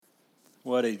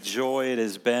What a joy it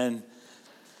has been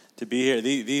to be here.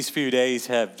 These few days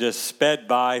have just sped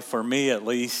by, for me at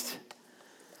least.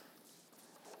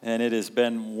 And it has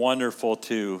been wonderful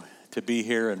to be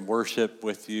here and worship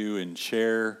with you and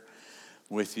share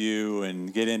with you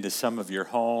and get into some of your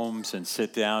homes and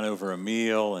sit down over a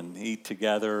meal and eat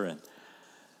together. And,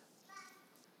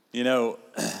 you know,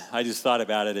 I just thought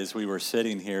about it as we were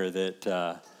sitting here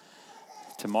that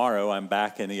tomorrow I'm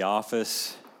back in the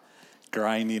office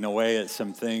grinding away at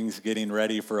some things, getting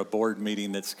ready for a board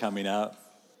meeting that's coming up.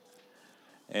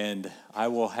 And I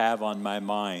will have on my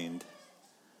mind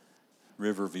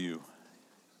Riverview.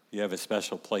 You have a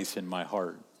special place in my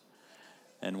heart.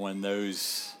 And when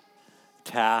those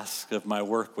tasks of my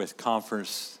work with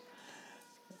conference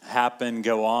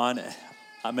go on,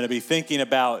 I'm going to be thinking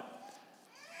about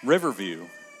Riverview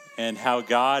and how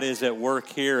God is at work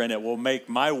here, and it will make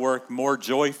my work more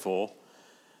joyful,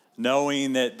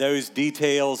 knowing that those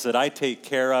details that I take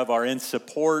care of are in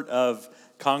support of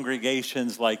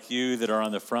congregations like you that are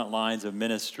on the front lines of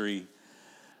ministry,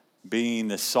 being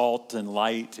the salt and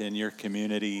light in your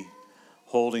community,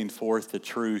 holding forth the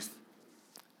truth.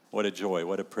 What a joy,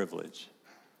 what a privilege.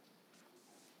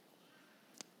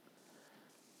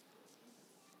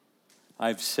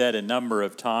 I've said a number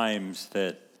of times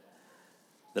that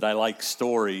I like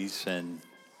stories and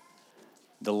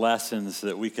the lessons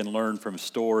that we can learn from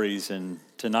stories, and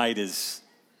tonight is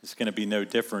going to be no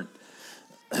different.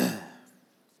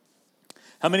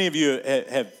 How many of you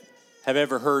have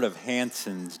ever heard of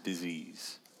Hansen's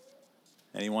disease?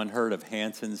 Anyone heard of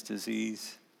Hansen's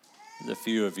disease? There's a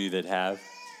few of you that have.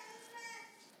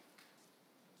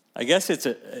 I guess it's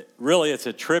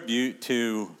a tribute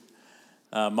to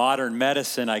modern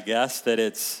medicine, I guess,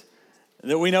 that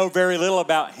we know very little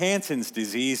about Hansen's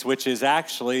disease, which is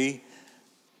actually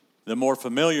the more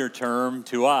familiar term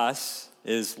to us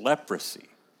is leprosy.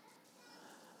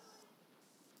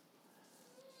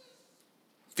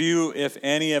 Few, if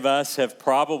any of us, have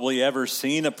probably ever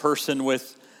seen a person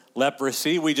with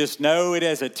leprosy. We just know it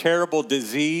as a terrible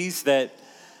disease that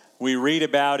we read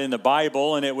about in the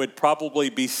Bible, and it would probably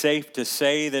be safe to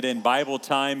say that in Bible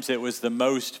times it was the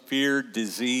most feared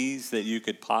disease that you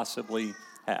could possibly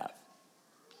have.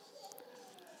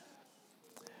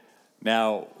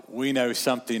 Now, we know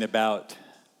something about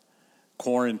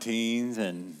quarantines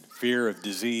and fear of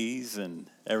disease and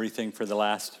everything for the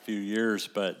last few years,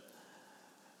 but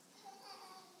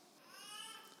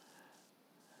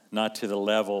not to the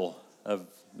level of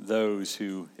those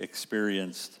who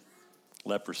experienced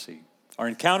leprosy. Our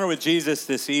encounter with Jesus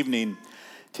this evening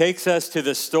takes us to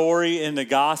the story in the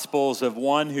Gospels of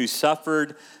one who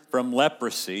suffered from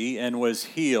leprosy and was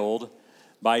healed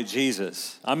by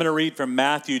Jesus. I'm going to read from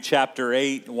Matthew chapter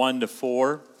 8,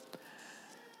 1-4,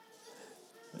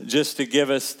 just to give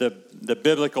us the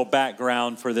biblical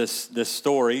background for this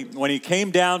story. When he came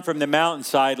down from the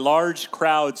mountainside, large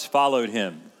crowds followed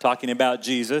him, talking about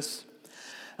Jesus.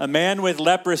 A man with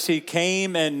leprosy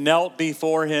came and knelt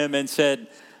before him and said,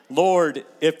 "Lord,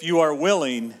 if you are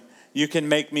willing, you can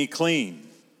make me clean."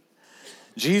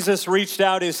 Jesus reached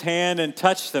out his hand and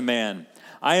touched the man.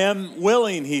 "I am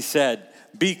willing," he said.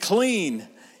 "Be clean."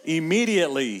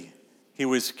 Immediately, he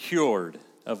was cured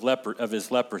of his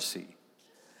leprosy.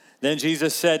 Then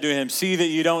Jesus said to him, "See that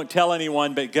you don't tell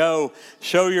anyone, but go,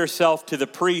 show yourself to the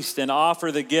priest and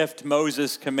offer the gift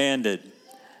Moses commanded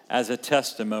as a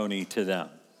testimony to them."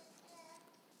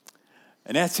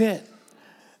 And that's it.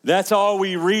 That's all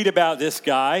we read about this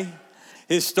guy.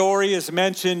 His story is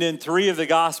mentioned in 3 of the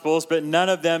Gospels, but none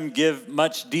of them give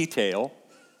much detail.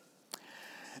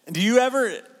 Do you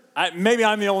ever, maybe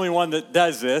I'm the only one that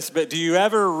does this, but do you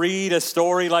ever read a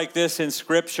story like this in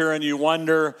Scripture and you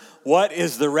wonder, what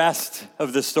is the rest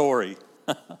of the story?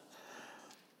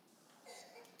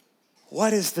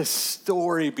 What is the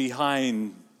story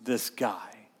behind this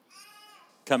guy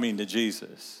coming to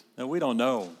Jesus? No, we don't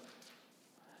know.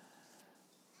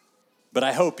 But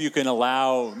I hope you can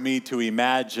allow me to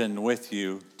imagine with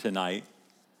you tonight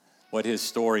what his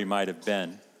story might have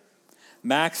been.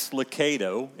 Max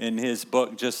Lucado, in his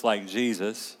book, Just Like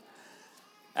Jesus,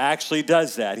 actually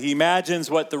does that. He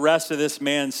imagines what the rest of this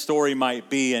man's story might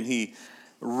be, and he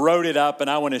wrote it up, and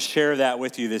I want to share that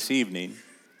with you this evening.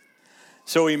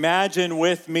 So imagine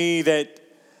with me that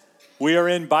we are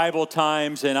in Bible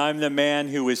times, and I'm the man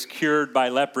who was cured by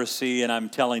leprosy, and I'm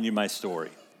telling you my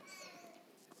story.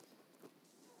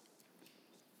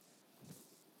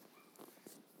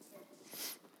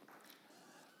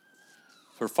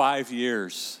 For 5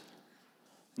 years,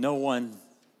 no one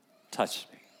touched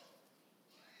me.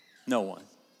 No one.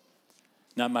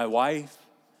 Not my wife,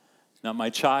 not my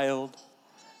child,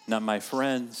 not my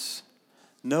friends,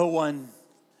 No one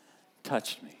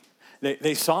touched me.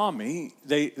 They saw me.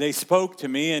 They spoke to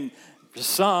me, and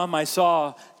some I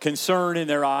saw concern in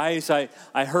their eyes.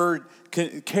 I heard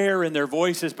care in their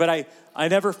voices, but I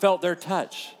never felt their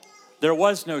touch. There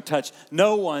was no touch.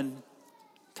 No one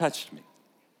touched me.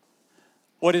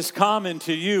 What is common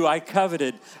to you, I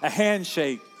coveted: a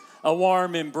handshake, a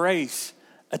warm embrace,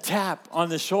 a tap on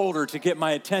the shoulder to get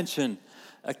my attention,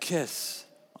 a kiss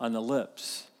on the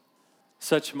lips.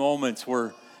 Such moments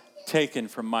were taken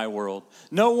from my world.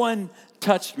 No one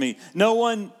touched me. No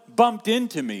one bumped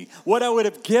into me. What I would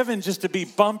have given just to be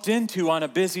bumped into on a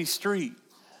busy street.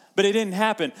 But it didn't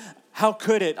happen. How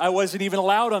could it? I wasn't even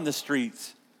allowed on the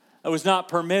streets. I was not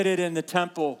permitted in the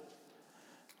temple.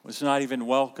 I was not even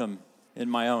welcome in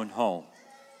my own home.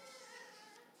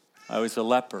 I was a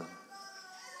leper.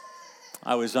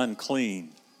 I was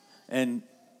unclean. And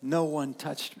no one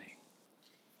touched me.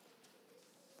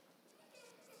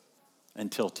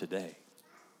 Until today.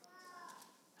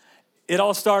 It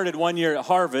all started one year at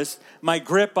Harvest. My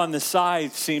grip on the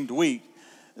scythe seemed weak.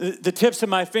 The tips of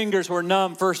my fingers were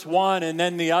numb, first one and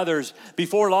then the others.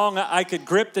 Before long, I could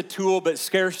grip the tool but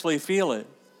scarcely feel it.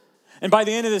 And by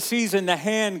the end of the season, the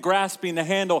hand grasping the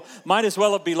handle might as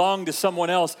well have belonged to someone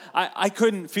else. I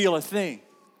couldn't feel a thing.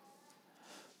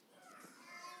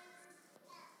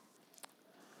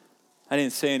 I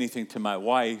didn't say anything to my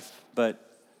wife, but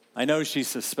I know she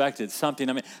suspected something.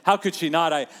 I mean, how could she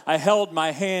not? I held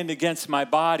my hand against my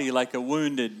body like a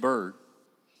wounded bird.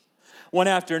 One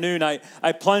afternoon,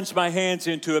 I plunged my hands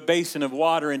into a basin of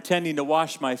water, intending to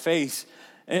wash my face,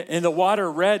 and the water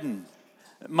reddened.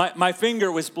 My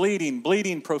finger was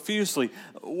bleeding profusely.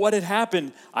 What had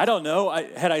happened? I don't know.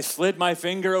 Had I slid my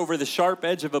finger over the sharp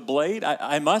edge of a blade?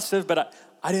 I must have, but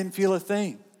I didn't feel a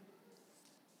thing.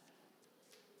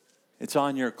 It's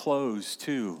on your clothes,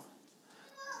 too,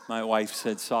 my wife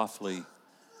said softly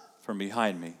from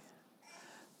behind me.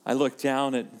 I looked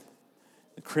down at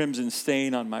the crimson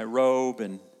stain on my robe,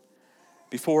 and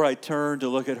before I turned to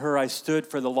look at her, I stood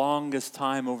for the longest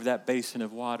time over that basin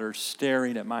of water,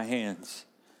 staring at my hands.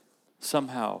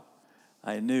 Somehow,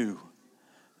 I knew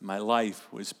my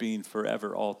life was being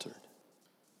forever altered.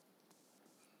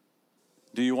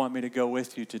 Do you want me to go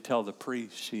with you to tell the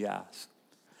priest? She asked.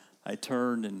 I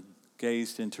turned and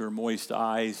gazed into her moist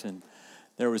eyes, and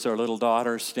there was our little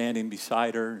daughter standing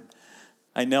beside her.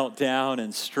 I knelt down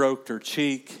and stroked her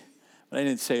cheek, but I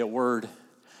didn't say a word.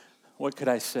 What could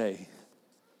I say?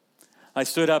 I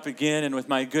stood up again, and with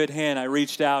my good hand, I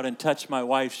reached out and touched my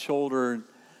wife's shoulder, and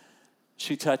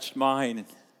she touched mine.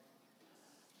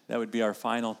 That would be our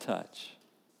final touch.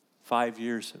 5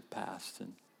 years have passed,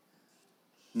 and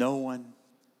no one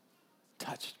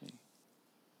touched me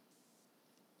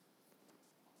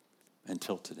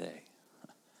until today.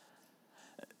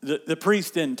 The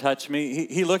priest didn't touch me.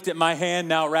 He looked at my hand,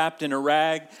 now wrapped in a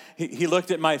rag. He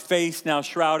looked at my face, now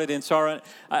shrouded in sorrow.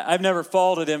 I've never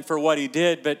faulted him for what he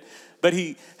did, but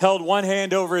he held one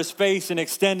hand over his face and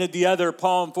extended the other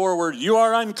palm forward. "You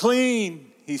are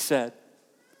unclean," he said.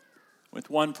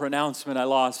 With one pronouncement, I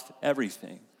lost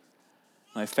everything.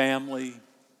 My family,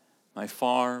 my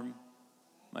farm,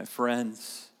 my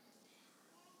friends,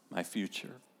 my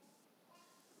future.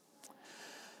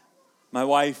 My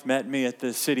wife met me at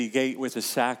the city gate with a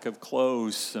sack of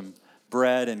clothes, some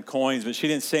bread and coins, but she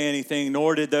didn't say anything,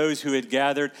 nor did those who had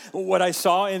gathered. What I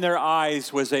saw in their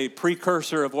eyes was a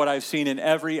precursor of what I've seen in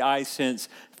every eye since: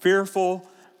 fearful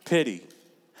pity.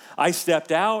 I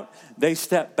stepped out, they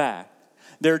stepped back.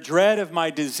 Their dread of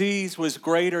my disease was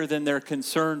greater than their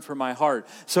concern for my heart.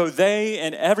 So they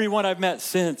and everyone I've met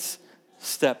since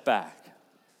stepped back.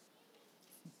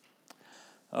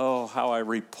 Oh, how I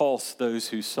repulsed those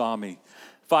who saw me.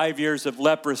 5 years of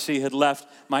leprosy had left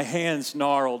my hands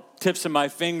gnarled. Tips of my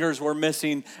fingers were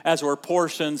missing, as were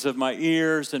portions of my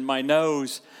ears and my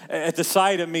nose. At the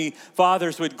sight of me,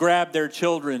 fathers would grab their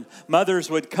children. Mothers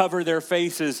would cover their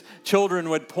faces. Children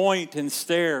would point and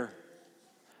stare.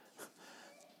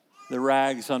 The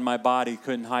rags on my body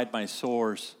couldn't hide my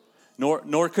sores.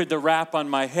 Nor could the wrap on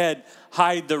my head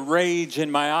hide the rage in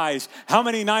my eyes. How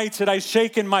many nights had I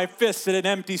shaken my fists at an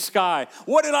empty sky?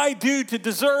 What did I do to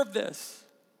deserve this?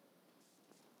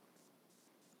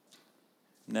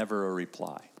 Never a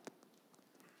reply.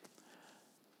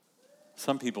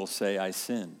 Some people say I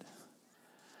sinned.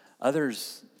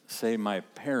 Others say my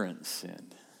parents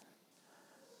sinned.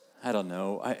 I don't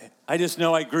know. I just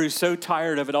know I grew so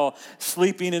tired of it all.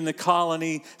 Sleeping in the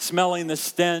colony, smelling the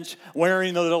stench,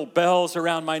 wearing the little bells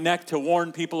around my neck to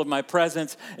warn people of my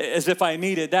presence, as if I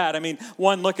needed that. I mean,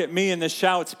 one look at me and the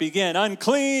shouts begin: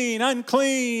 "Unclean,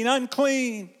 unclean,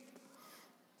 unclean."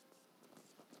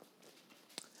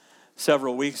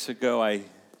 Several weeks ago, I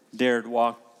dared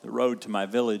walk the road to my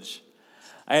village.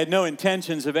 I had no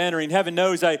intentions of entering. Heaven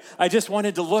knows I just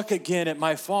wanted to look again at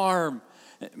my farm,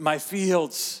 my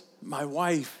fields, my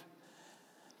wife.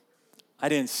 I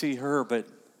didn't see her, but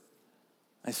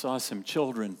I saw some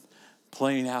children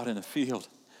playing out in a field.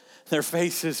 Their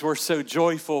faces were so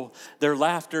joyful, their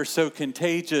laughter so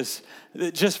contagious,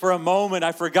 that just for a moment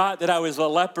I forgot that I was a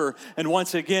leper. And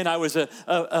once again, I was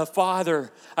a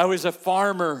father, I was a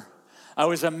farmer, I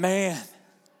was a man.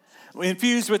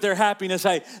 Infused with their happiness,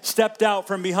 I stepped out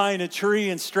from behind a tree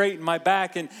and straightened my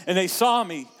back, and they saw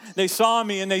me. They saw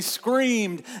me, and they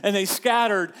screamed, and they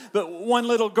scattered. But one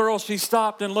little girl, she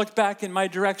stopped and looked back in my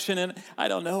direction, and I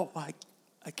don't know,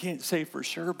 I can't say for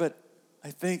sure, but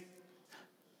I think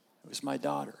it was my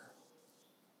daughter.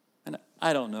 And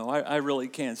I don't know, I really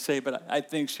can't say, but I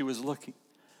think she was looking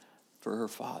for her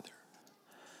father.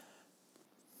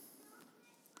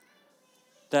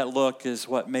 That look is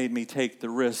what made me take the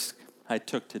risk I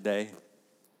took today.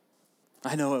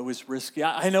 I know it was risky.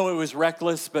 I know it was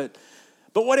reckless, but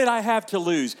what did I have to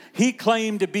lose? He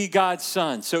claimed to be God's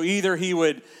son. So either he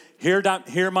would hear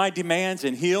my demands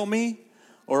and heal me,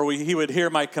 or he would hear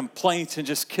my complaints and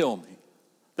just kill me.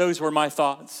 Those were my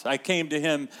thoughts. I came to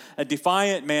him a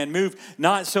defiant man, moved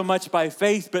not so much by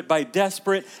faith, but by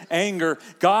desperate anger.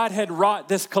 God had wrought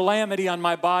this calamity on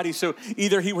my body, so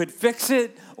either he would fix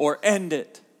it or end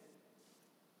it.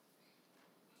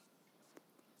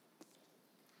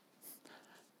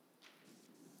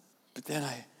 But then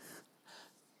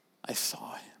I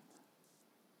saw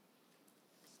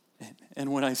him.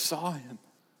 And when I saw him,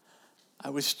 I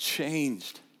was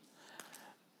changed.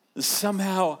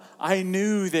 Somehow I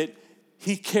knew that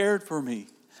he cared for me.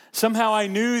 Somehow I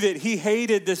knew that he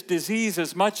hated this disease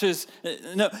as much as,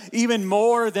 no, even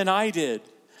more than I did.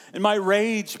 And my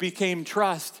rage became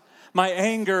trust. My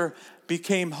anger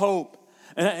became hope.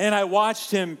 And I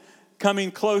watched him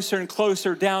coming closer and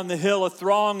closer down the hill. A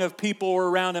throng of people were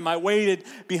around him. I waited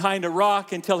behind a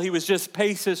rock until he was just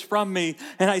paces from me.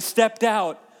 And I stepped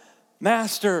out.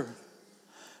 Master.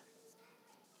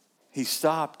 He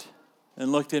stopped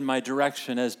and looked in my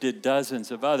direction, as did dozens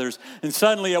of others. And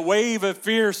suddenly a wave of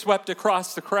fear swept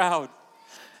across the crowd.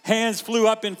 Hands flew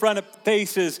up in front of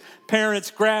faces.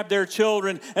 Parents grabbed their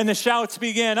children, and the shouts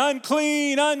began,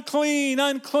 "Unclean, unclean,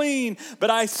 unclean." But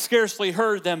I scarcely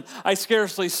heard them. I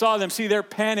scarcely saw them. See, their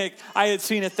panic I had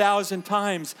seen 1,000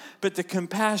 times, but the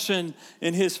compassion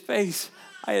in his face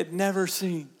I had never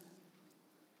seen.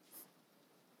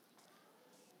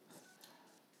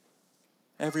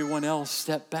 Everyone else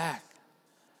stepped back.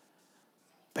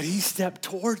 But he stepped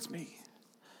towards me.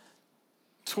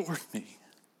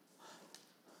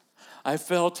 I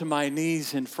fell to my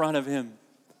knees in front of him.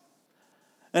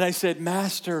 And I said,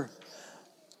 "Master,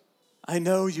 I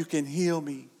know you can heal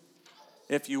me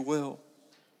if you will."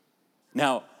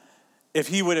 Now, if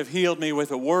he would have healed me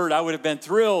with a word, I would have been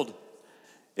thrilled.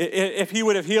 If he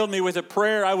would have healed me with a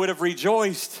prayer, I would have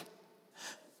rejoiced.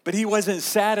 But he wasn't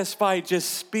satisfied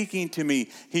just speaking to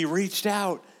me. He reached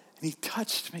out and he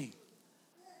touched me.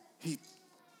 He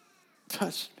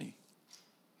touched me.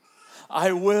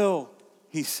 "I will,"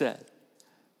 he said,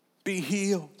 "be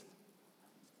healed."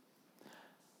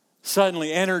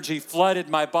 Suddenly, energy flooded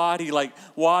my body like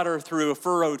water through a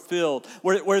furrowed field.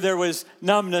 Where there was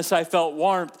numbness, I felt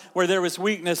warmth. Where there was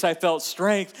weakness, I felt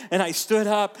strength. And I stood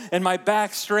up, and my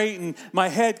back straightened. My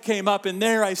head came up, and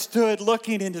there I stood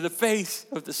looking into the face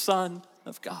of the Son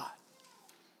of God.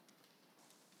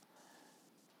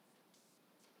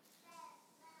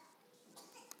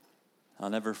 I'll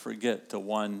never forget the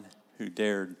one who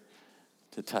dared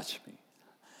to touch me.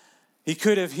 He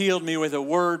could have healed me with a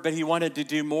word, but he wanted to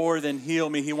do more than heal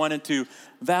me. He wanted to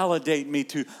validate me,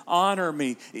 to honor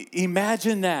me.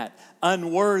 Imagine that,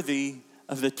 unworthy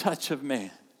of the touch of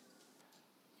man,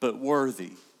 but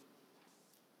worthy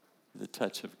of the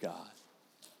touch of God.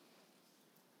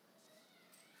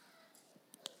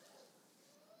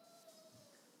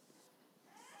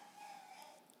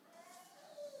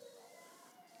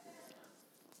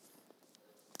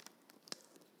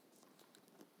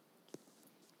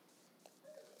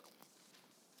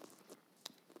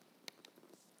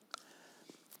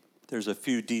 There's a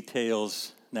few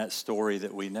details in that story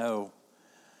that we know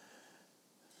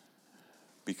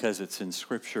because it's in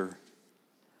Scripture.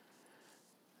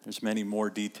 There's many more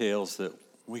details that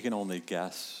we can only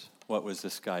guess. What was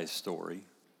this guy's story?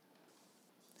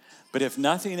 But if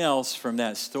nothing else from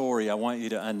that story, I want you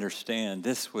to understand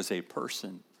this was a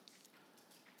person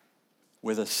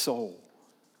with a soul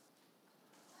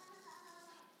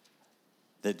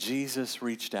that Jesus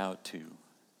reached out to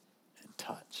and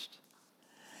touched.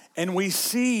 And we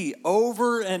see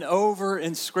over and over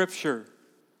in Scripture,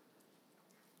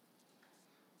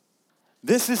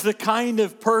 this is the kind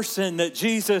of person that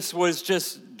Jesus was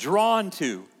just drawn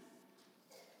to.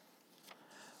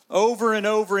 Over and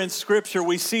over in Scripture,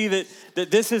 we see that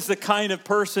this is the kind of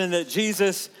person that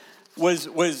Jesus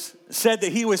was said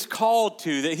that he was called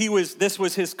to, this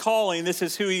was his calling, this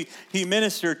is who he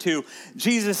ministered to.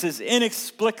 Jesus is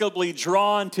inexplicably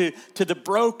drawn to the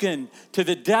broken, to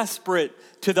the desperate,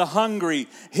 to the hungry.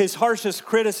 His harshest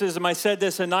criticism, I said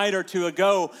this a night or two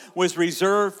ago, was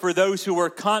reserved for those who were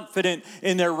confident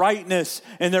in their rightness,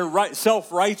 and their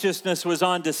self-righteousness was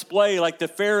on display, like the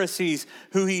Pharisees,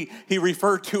 who he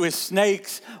referred to as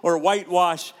snakes or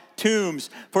whitewashed tombs.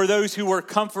 For those who were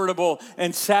comfortable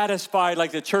and satisfied,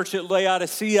 like the church at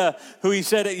Laodicea, who he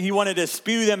said he wanted to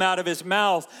spew them out of his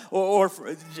mouth,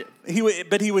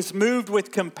 but he was moved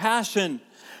with compassion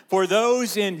for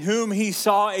those in whom he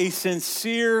saw a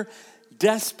sincere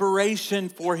desperation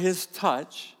for his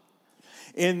touch,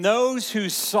 in those who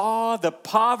saw the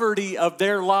poverty of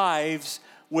their lives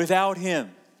without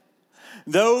him.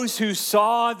 Those who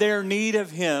saw their need of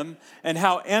him and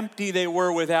how empty they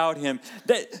were without him.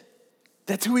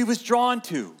 That's who he was drawn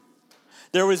to.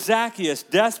 There was Zacchaeus,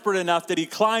 desperate enough that he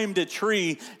climbed a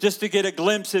tree just to get a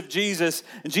glimpse of Jesus.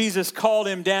 And Jesus called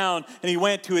him down and he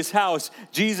went to his house.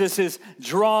 Jesus is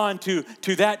drawn to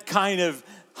that kind of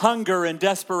hunger and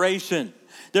desperation.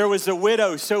 There was a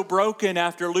widow so broken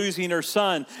after losing her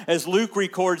son. As Luke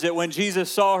records it, when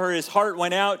Jesus saw her, his heart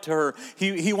went out to her.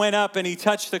 He went up and he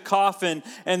touched the coffin,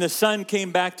 and the son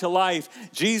came back to life.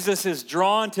 Jesus is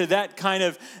drawn to that kind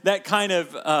of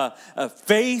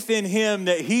faith in him,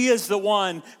 that he is the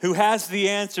one who has the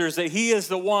answers, that he is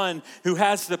the one who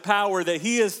has the power, that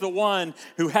he is the one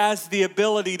who has the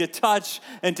ability to touch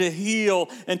and to heal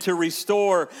and to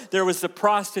restore. There was the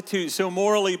prostitute, so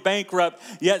morally bankrupt,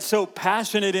 yet so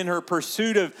passionate in her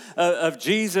pursuit of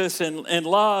Jesus and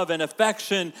love and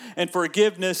affection and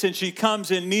forgiveness. And she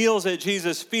comes and kneels at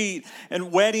Jesus' feet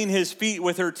and wetting his feet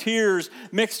with her tears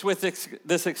mixed with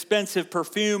this expensive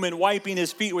perfume and wiping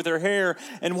his feet with her hair.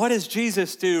 And what does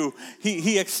Jesus do?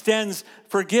 He extends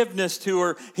forgiveness to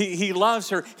her. He loves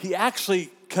her. He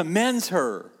actually commends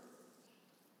her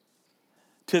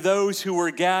to those who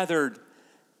were gathered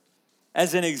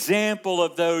as an example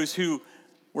of those who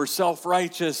were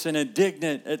self-righteous and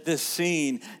indignant at this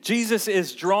scene. Jesus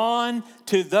is drawn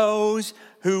to those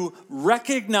who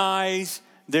recognize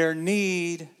their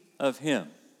need of him.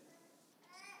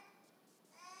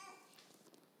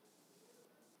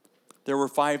 There were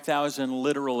 5,000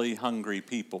 literally hungry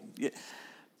people.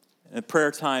 A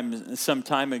prayer time some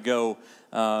time ago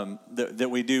that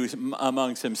we do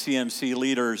among some CMC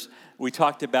leaders, we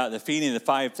talked about the feeding of the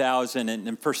 5,000,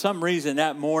 and for some reason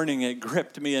that morning it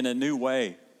gripped me in a new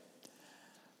way.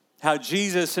 How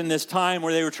Jesus, in this time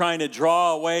where they were trying to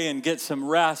draw away and get some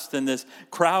rest, and this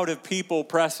crowd of people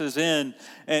presses in,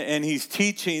 and he's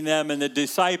teaching them, and the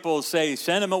disciples say,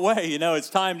 "Send them away. It's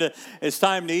time to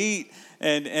eat."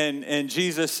 And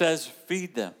Jesus says,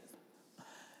 "Feed them."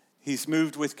 He's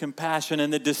moved with compassion.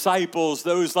 And the disciples,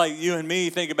 those like you and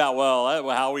me, think about, well,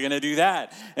 how are we going to do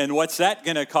that? And what's that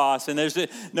going to cost? And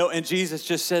and Jesus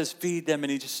just says, "Feed them."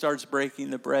 And he just starts breaking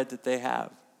the bread that they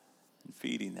have and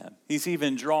feeding them. He's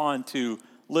even drawn to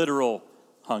literal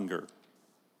hunger.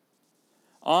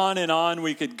 On and on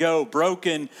we could go.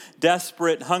 Broken,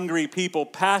 desperate, hungry people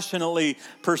passionately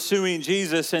pursuing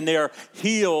Jesus, and they are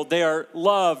healed, they are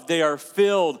loved, they are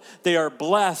filled, they are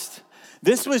blessed.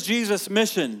 This was Jesus'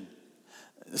 mission.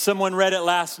 Someone read it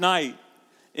last night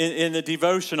in the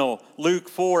devotional, Luke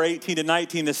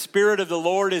 4:18-19. The Spirit of the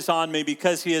Lord is on me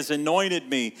because he has anointed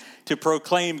me to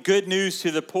proclaim good news to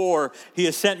the poor. He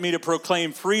has sent me to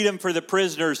proclaim freedom for the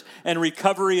prisoners and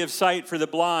recovery of sight for the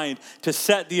blind, to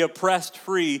set the oppressed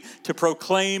free, to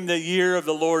proclaim the year of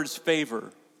the Lord's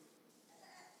favor.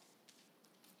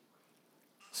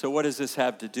 So what does this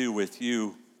have to do with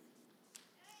you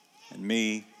and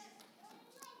me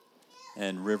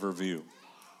and Riverview?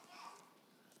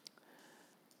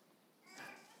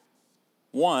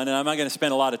 One, and I'm not going to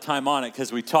spend a lot of time on it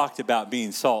because we talked about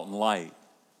being salt and light,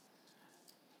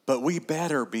 but we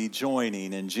better be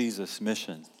joining in Jesus'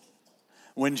 mission.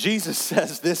 When Jesus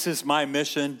says, "This is my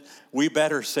mission," we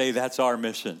better say that's our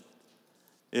mission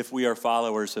if we are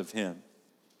followers of him.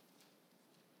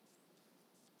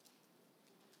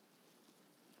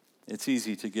 It's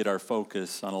easy to get our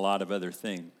focus on a lot of other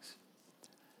things.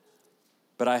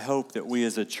 But I hope that we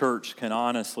as a church can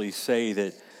honestly say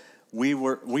that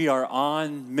we are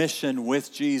on mission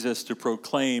with Jesus to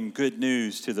proclaim good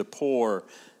news to the poor,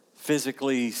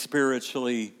 physically,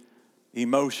 spiritually,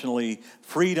 emotionally,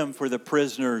 freedom for the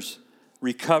prisoners,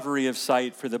 recovery of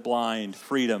sight for the blind,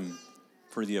 freedom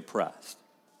for the oppressed.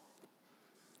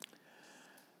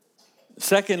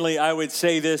 Secondly, I would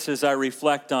say this as I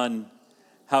reflect on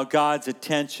how God's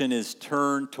attention is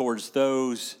turned towards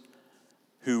those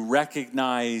who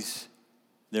recognize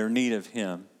their need of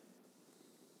Him.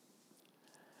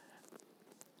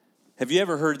 Have you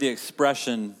ever heard the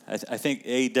expression, I think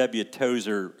A.W.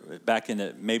 Tozer, back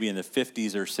maybe in the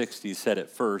 50s or 60s, said it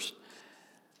first,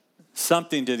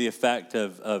 something to the effect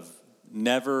of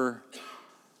never,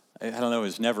 I don't know,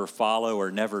 is never follow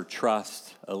or never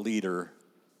trust a leader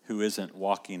who isn't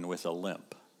walking with a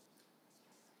limp.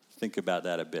 Think about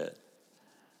that a bit.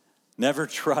 Never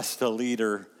trust a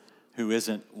leader who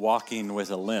isn't walking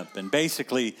with a limp. And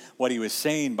basically what he was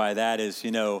saying by that is,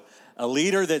 a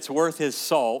leader that's worth his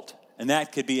salt, and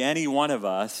that could be any one of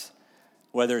us,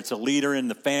 whether it's a leader in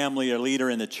the family, a leader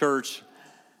in the church.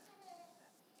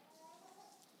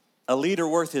 A leader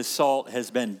worth his salt has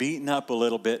been beaten up a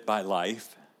little bit by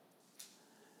life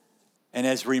and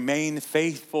has remained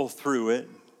faithful through it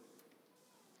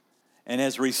and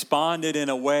has responded in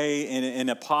a way, in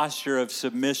a posture of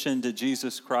submission to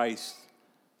Jesus Christ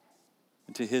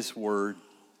and to His Word.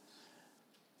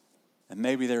 And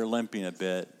maybe they're limping a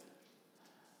bit,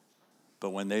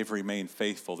 but when they've remained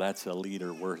faithful, that's a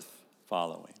leader worth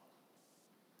following.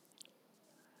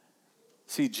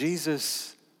 See,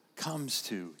 Jesus comes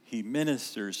to, He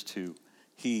ministers to,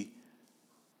 He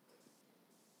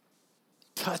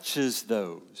touches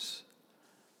those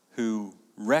who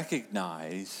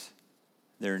recognize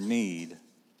their need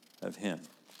of Him.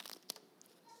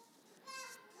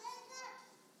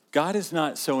 God is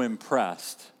not so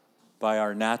impressed by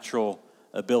our natural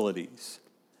abilities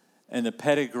and the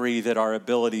pedigree that our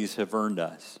abilities have earned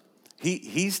us.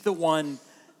 He's the one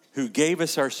who gave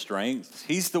us our strength.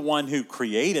 He's the one who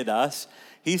created us.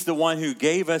 He's the one who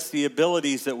gave us the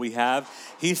abilities that we have.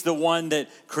 He's the one that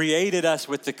created us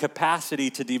with the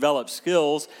capacity to develop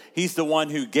skills. He's the one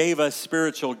who gave us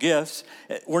spiritual gifts.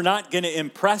 We're not going to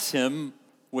impress Him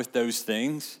with those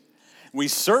things. We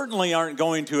certainly aren't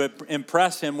going to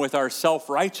impress Him with our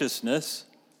self-righteousness.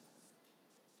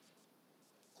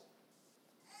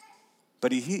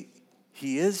 But He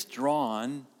is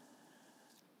drawn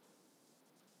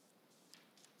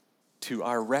to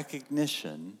our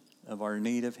recognition of our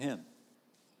need of Him.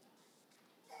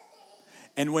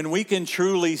 And when we can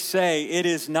truly say, it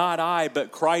is not I,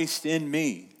 but Christ in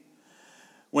me.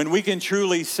 When we can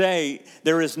truly say,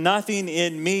 there is nothing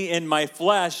in me, in my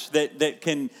flesh, that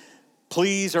can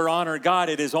please or honor God.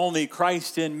 It is only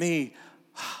Christ in me.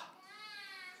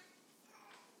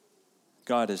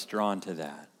 God is drawn to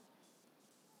that.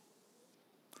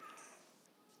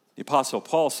 The Apostle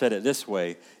Paul said it this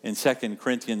way in 2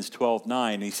 Corinthians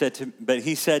 12:9. But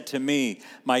he said to me,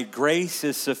 my grace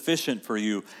is sufficient for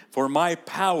you, for my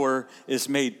power is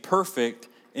made perfect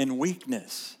in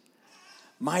weakness.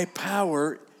 My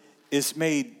power is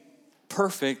made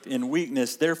perfect in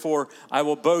weakness. Therefore, I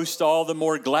will boast all the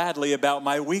more gladly about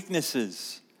my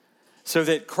weaknesses, so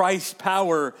that Christ's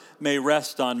power may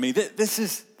rest on me. This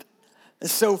is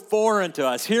so foreign to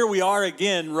us. Here we are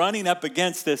again running up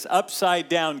against this upside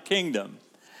down kingdom.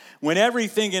 When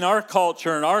everything in our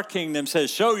culture and our kingdom says,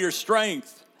 show your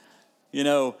strength.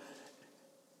 Here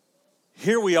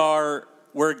we are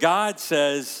where God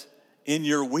says, in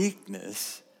your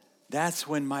weakness, that's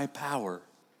when my power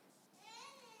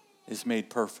is made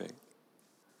perfect.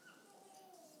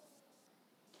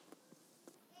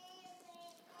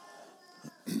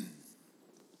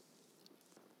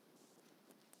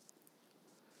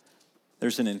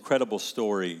 There's an incredible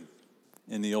story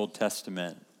in the Old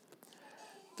Testament,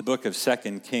 the book of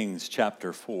 2 Kings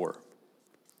chapter 4.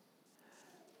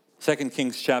 2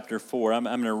 Kings chapter 4, I'm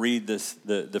going to read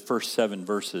the first 7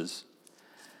 verses.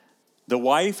 The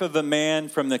wife of a man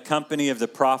from the company of the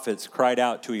prophets cried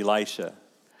out to Elisha,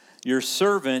 your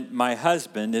servant, my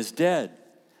husband, is dead,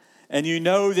 and you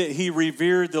know that he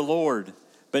revered the Lord,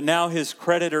 but now his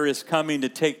creditor is coming to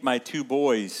take my 2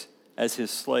 boys as his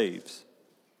slaves.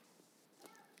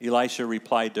 Elisha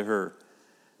replied to her,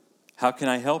 how can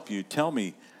I help you? Tell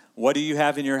me, what do you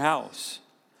have in your house?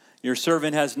 Your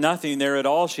servant has nothing there at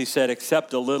all, she said,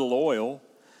 except a little oil.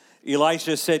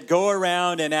 Elisha said, go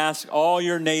around and ask all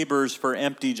your neighbors for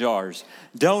empty jars.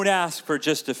 Don't ask for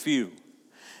just a few.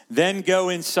 Then go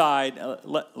inside.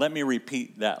 Let me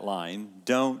repeat that line.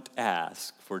 Don't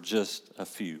ask for just a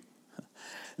few.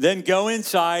 Then go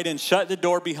inside and shut the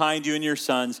door behind you and your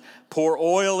sons. Pour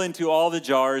oil into all the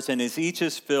jars, and as each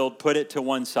is filled, put it to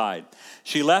one side.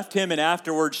 She left him and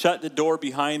afterward shut the door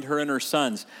behind her and her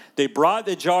sons. They brought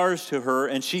the jars to her,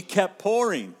 and she kept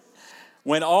pouring.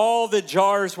 When all the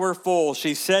jars were full,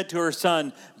 she said to her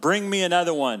son, "Bring me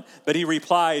another one." But he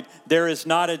replied, "There is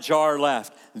not a jar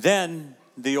left." Then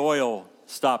the oil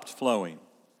stopped flowing.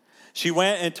 She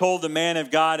went and told the man of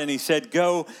God, and he said,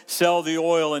 "Go sell the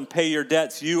oil and pay your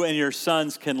debts. You and your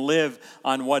sons can live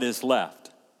on what is left."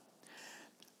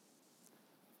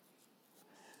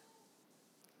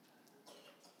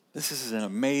 This is an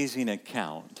amazing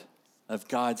account of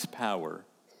God's power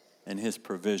and his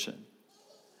provision.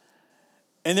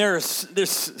 And there's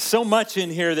so much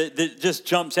in here that just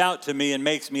jumps out to me and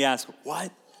makes me ask,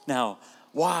 what? Now,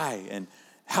 why? And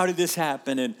how did this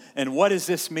happen? And what does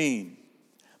this mean?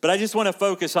 But I just want to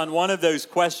focus on one of those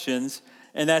questions,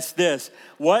 and that's this.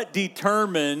 What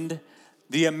determined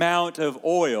the amount of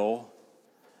oil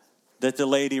that the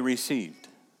lady received?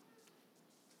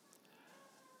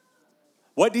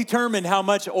 What determined how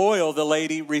much oil the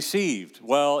lady received?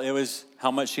 Well, it was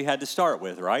how much she had to start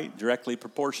with, right? Directly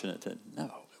proportionate to. No,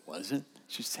 it wasn't.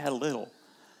 She just had a little.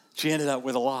 She ended up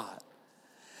with a lot.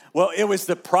 Well, it was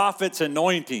the prophet's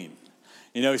anointing.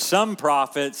 You know, some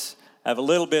prophets have a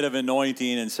little bit of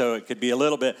anointing, and so it could be a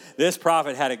little bit. This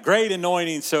prophet had a great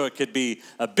anointing, so it could be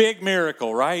a big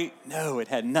miracle, right? No, it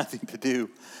had nothing to do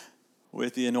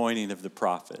with the anointing of the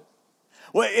prophet.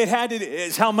 Well,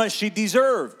 it's how much she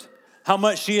deserved, how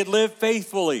much she had lived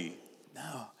faithfully.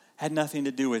 No, had nothing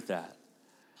to do with that.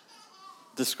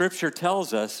 The scripture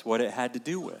tells us what it had to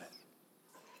do with.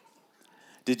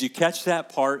 Did you catch that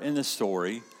part in the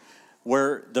story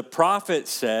where the prophet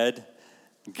said,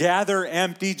 "Gather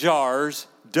empty jars,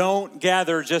 don't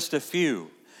gather just a few"?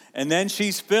 And then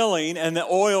she's filling and the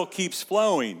oil keeps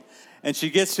flowing. And she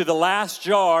gets to the last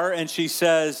jar and she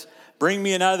says, "Bring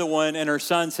me another one." And her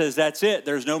son says, "That's it,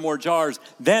 there's no more jars."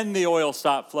 Then the oil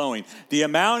stopped flowing. The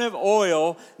amount of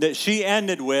oil that she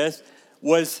ended with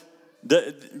was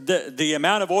the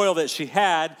amount of oil that she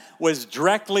had was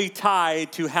directly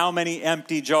tied to how many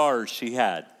empty jars she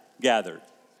had gathered.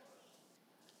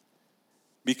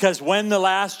 Because when the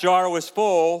last jar was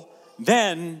full,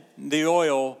 then the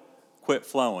oil quit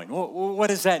flowing. What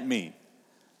does that mean?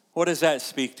 What does that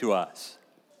speak to us?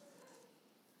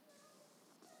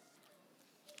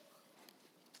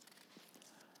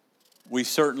 We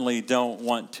certainly don't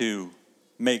want to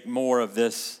make more of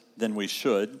this than we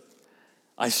should.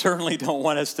 I certainly don't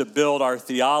want us to build our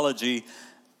theology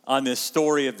on this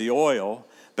story of the oil,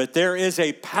 but there is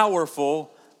a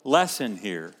powerful lesson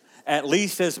here, at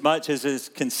least as much as is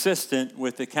consistent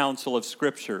with the counsel of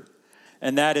Scripture,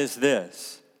 and that is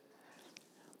this.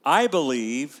 I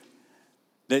believe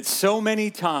that so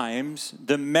many times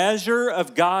the measure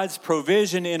of God's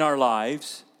provision in our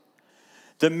lives,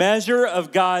 the measure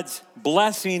of God's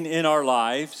blessing in our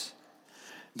lives,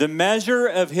 the measure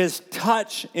of his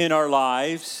touch in our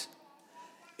lives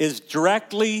is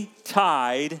directly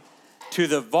tied to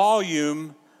the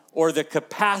volume or the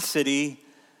capacity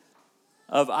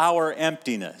of our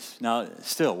emptiness. Now,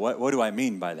 still, what do I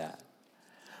mean by that?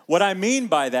 What I mean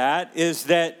by that is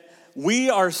that we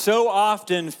are so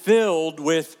often filled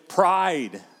with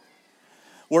pride.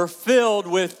 We're filled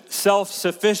with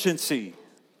self-sufficiency.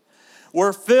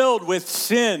 We're filled with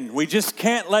sin. We just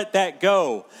can't let that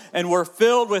go. And we're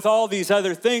filled with all these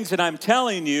other things. And I'm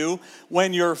telling you,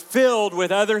 when you're filled with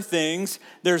other things,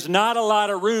 there's not a lot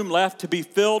of room left to be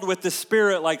filled with the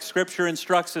Spirit like Scripture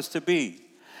instructs us to be.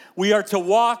 We are to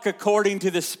walk according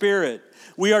to the Spirit.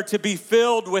 We are to be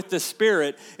filled with the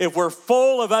Spirit. If we're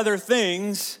full of other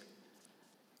things,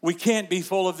 we can't be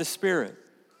full of the Spirit.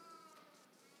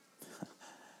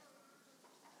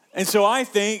 And so I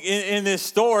think in this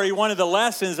story, one of the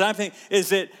lessons I think is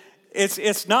that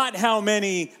it's not how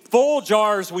many full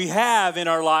jars we have in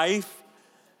our life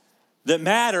that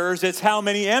matters. It's how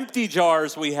many empty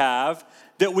jars we have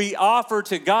that we offer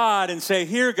to God and say,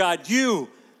 "Here, God, you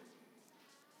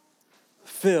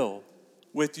fill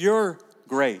with your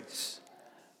grace,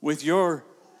 with your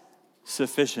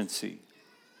sufficiency."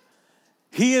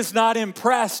 He is not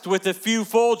impressed with the few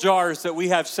full jars that we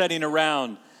have sitting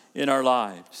around in our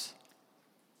lives.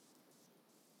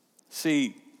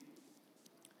 See,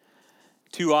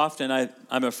 too often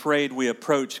I'm afraid we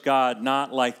approach God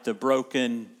not like the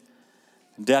broken,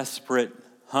 desperate,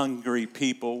 hungry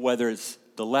people, whether it's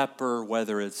the leper,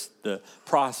 whether it's the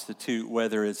prostitute,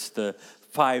 whether it's the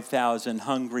 5,000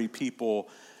 hungry people,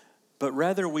 but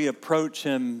rather we approach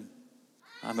him,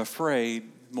 I'm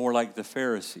afraid, more like the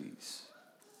Pharisees,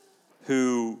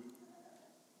 who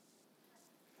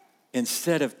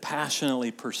instead of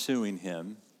passionately pursuing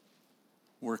him,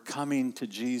 we're coming to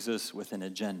Jesus with an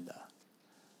agenda.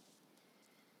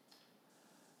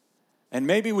 And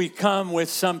maybe we come with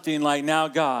something like, "Now,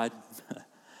 God,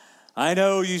 I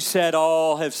know you said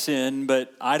all have sinned,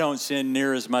 but I don't sin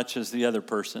near as much as the other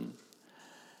person.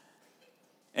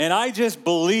 And I just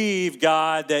believe,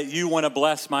 God, that you want to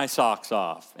bless my socks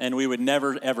off. And we would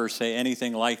never, ever say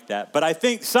anything like that. But I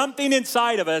think something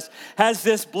inside of us has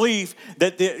this belief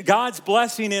that God's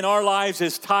blessing in our lives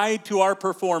is tied to our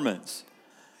performance.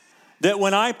 That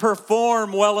when I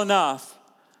perform well enough,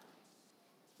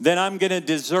 then I'm going to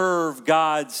deserve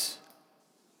God's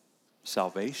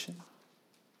salvation,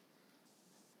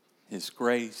 His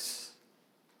grace,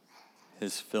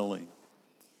 His filling.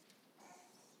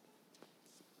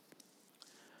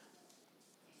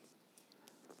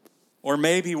 Or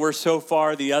maybe we're so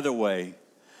far the other way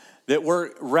that we're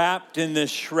wrapped in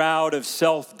this shroud of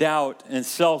self-doubt and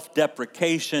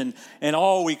self-deprecation, and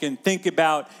all we can think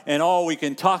about and all we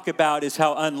can talk about is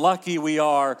how unlucky we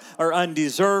are, or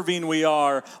undeserving we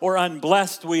are, or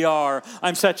unblessed we are.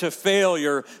 I'm such a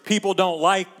failure. People don't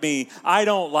like me. I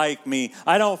don't like me.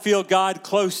 I don't feel God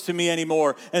close to me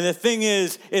anymore. And the thing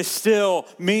is, it's still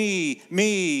me,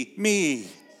 me, me.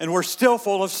 And we're still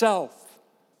full of self.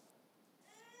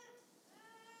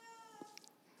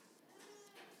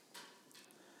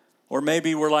 Or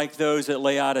maybe we're like those at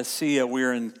Laodicea,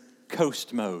 we're in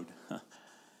coast mode.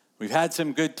 We've had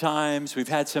some good times, we've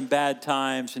had some bad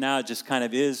times, now it just kind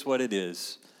of is what it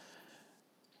is.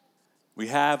 We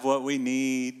have what we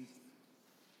need.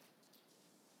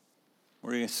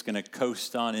 We're just going to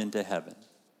coast on into heaven.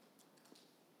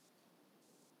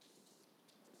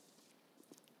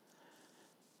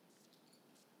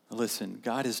 Listen,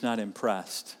 God is not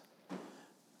impressed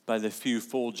by the few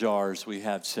full jars we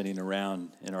have sitting around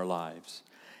in our lives.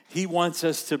 He wants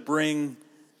us to bring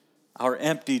our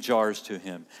empty jars to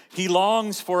Him. He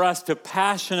longs for us to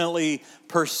passionately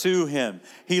pursue Him.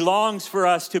 He longs for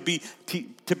us to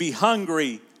be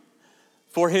hungry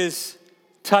for His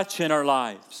touch in our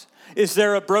lives. Is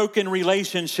there a broken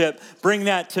relationship? Bring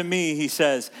that to me, He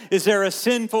says. Is there a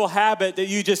sinful habit that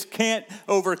you just can't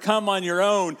overcome on your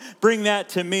own? Bring that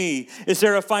to me. Is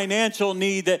there a financial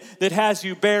need that has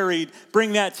you buried?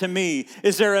 Bring that to me.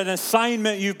 Is there an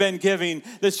assignment you've been giving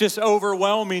that's just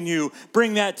overwhelming you?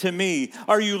 Bring that to me.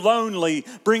 Are you lonely?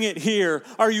 Bring it here.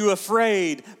 Are you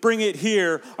afraid? Bring it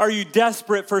here. Are you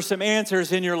desperate for some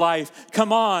answers in your life?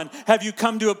 Come on. Have you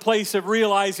come to a place of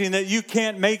realizing that you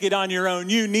can't make it on your own?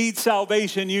 You need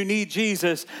salvation, you need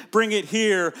Jesus, bring it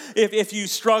here. If you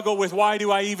struggle with why do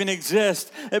I even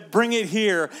exist, bring it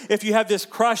here. If you have this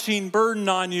crushing burden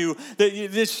on you,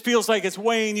 this feels like it's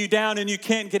weighing you down and you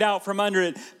can't get out from under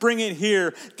it, bring it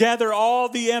here. Gather all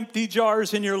the empty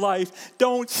jars in your life.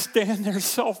 Don't stand there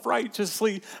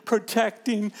self-righteously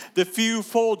protecting the few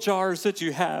full jars that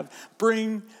you have.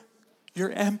 Bring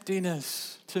your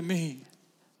emptiness to me,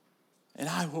 and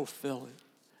I will fill it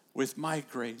with my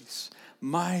grace.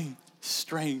 My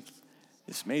strength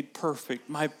is made perfect.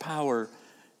 My power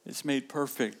is made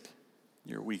perfect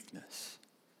in your weakness.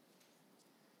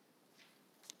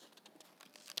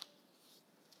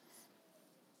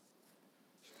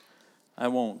 I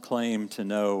won't claim to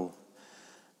know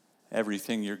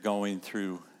everything you're going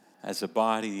through as a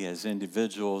body, as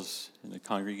individuals in the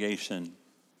congregation.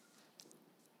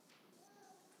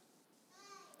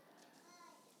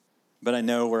 But I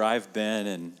know where I've been,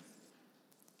 and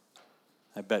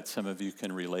I bet some of you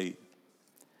can relate.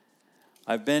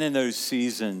 I've been in those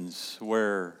seasons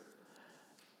where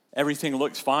everything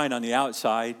looks fine on the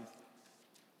outside.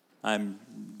 I'm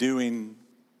doing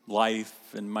life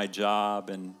and my job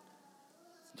and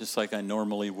just like I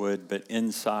normally would, but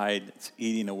inside it's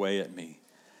eating away at me.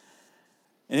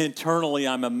 And internally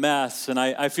I'm a mess, and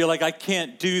I feel like I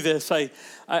can't do this.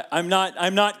 I'm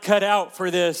not cut out for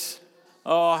this.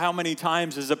 Oh, how many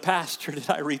times as a pastor did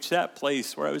I reach that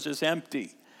place where I was just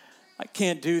empty? I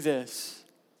can't do this.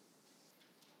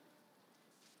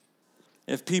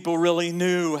 If people really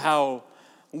knew how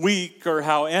weak or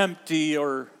how empty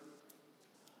or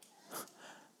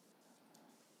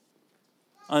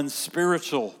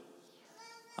unspiritual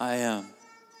I am,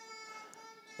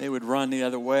 they would run the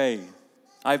other way.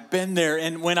 I've been there,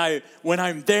 and when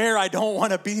I'm there, I don't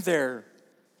want to be there.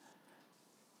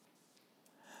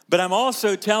 But I'm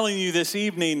also telling you this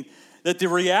evening that the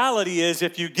reality is,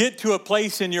 if you get to a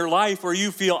place in your life where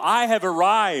you feel, I have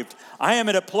arrived, I am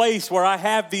at a place where I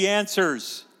have the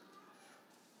answers,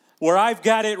 where I've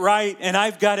got it right and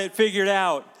I've got it figured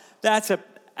out, that's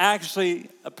actually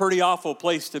a pretty awful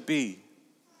place to be.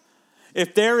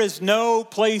 If there is no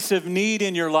place of need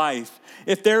in your life,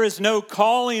 if there is no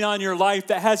calling on your life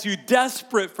that has you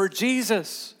desperate for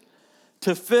Jesus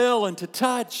to fill and to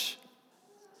touch,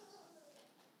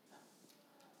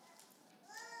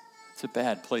 it's a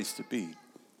bad place to be.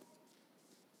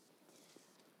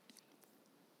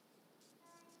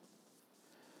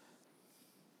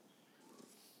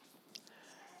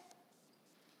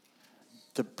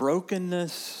 the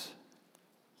brokenness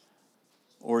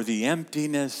or the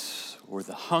emptiness or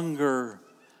the hunger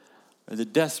or the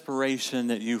desperation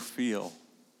that you feel,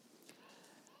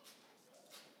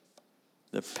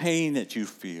 the pain that you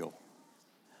feel,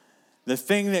 the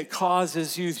thing that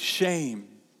causes you shame,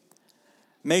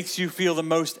 makes you feel the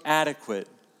most adequate,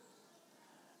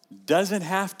 doesn't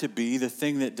have to be the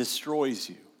thing that destroys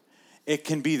you. It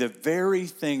can be the very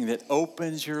thing that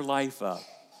opens your life up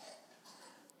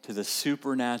to the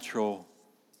supernatural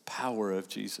power of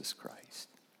Jesus Christ.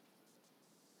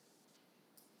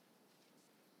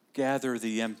 Gather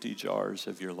the empty jars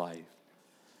of your life.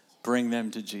 Bring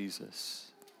them to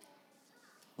Jesus.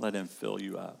 Let him fill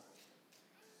you up.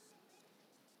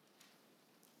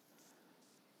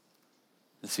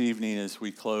 This evening, as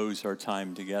we close our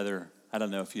time together, I don't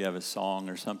know if you have a song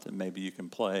or something maybe you can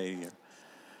play.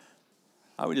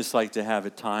 I would just like to have a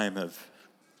time of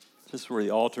just where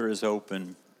the altar is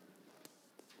open.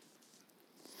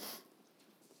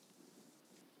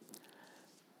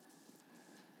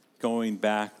 Going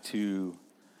back to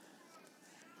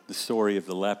the story of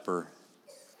the leper.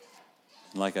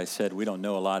 And like I said, we don't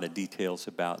know a lot of details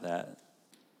about that,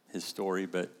 his story,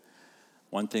 but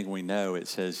one thing we know, it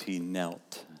says he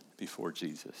knelt before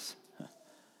Jesus.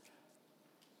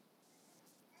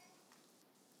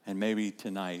 And maybe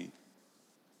tonight,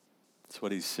 it's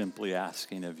what he's simply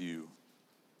asking of you.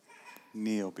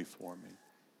 Kneel before me.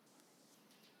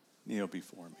 Kneel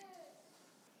before me.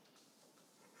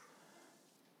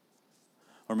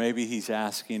 Or maybe he's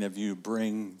asking of you,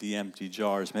 bring the empty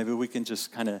jars. Maybe we can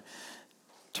just kind of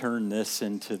turn this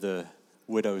into the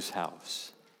widow's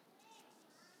house.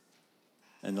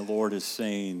 And the Lord is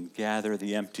saying, gather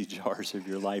the empty jars of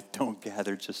your life. Don't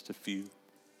gather just a few.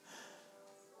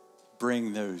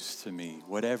 Bring those to me.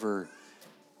 Whatever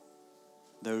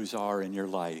those are in your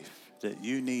life that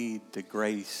you need the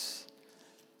grace,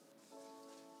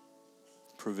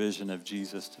 provision of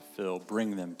Jesus to fill,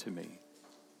 bring them to me.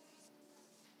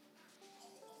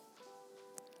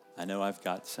 I know I've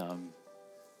got some.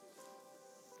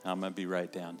 I'm going to be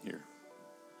right down here.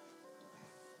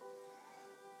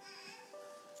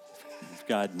 If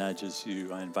God nudges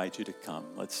you, I invite you to come.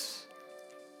 Let's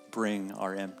bring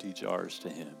our empty jars to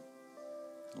him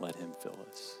and let him fill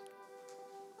us.